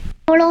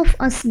All of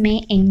us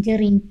may enter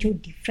into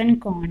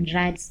different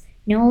contracts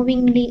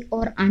knowingly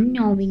or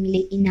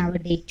unknowingly in our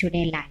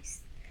day-to-day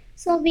lives.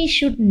 So we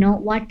should know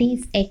what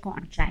is a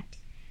contract.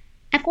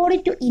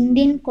 According to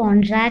Indian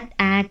Contract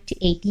Act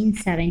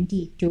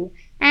 1872,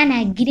 an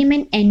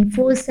agreement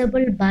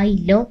enforceable by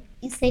law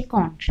is a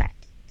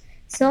contract.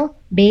 So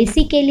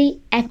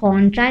basically a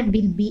contract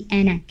will be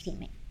an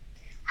agreement.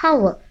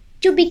 However,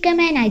 to become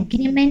an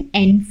agreement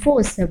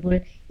enforceable,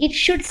 it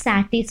should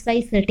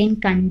satisfy certain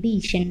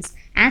conditions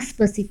as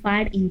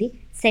specified in the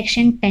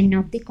Section 10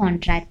 of the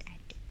Contract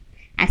Act.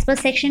 As per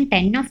Section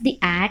 10 of the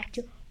Act,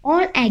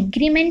 all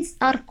agreements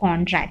are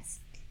contracts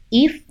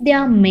if they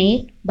are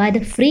made by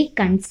the free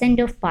consent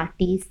of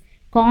parties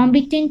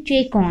competent to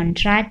a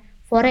contract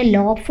for a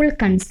lawful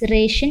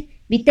consideration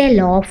with a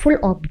lawful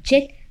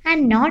object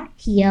and not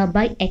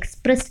hereby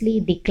expressly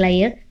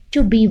declared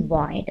to be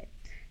void.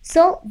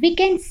 So we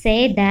can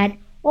say that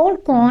all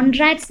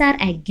contracts are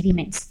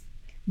agreements,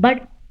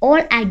 but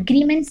all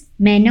agreements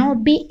may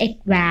not be a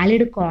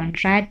valid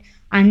contract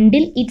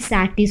until it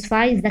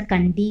satisfies the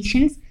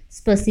conditions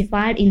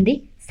specified in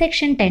the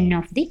Section 10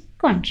 of the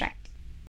contract.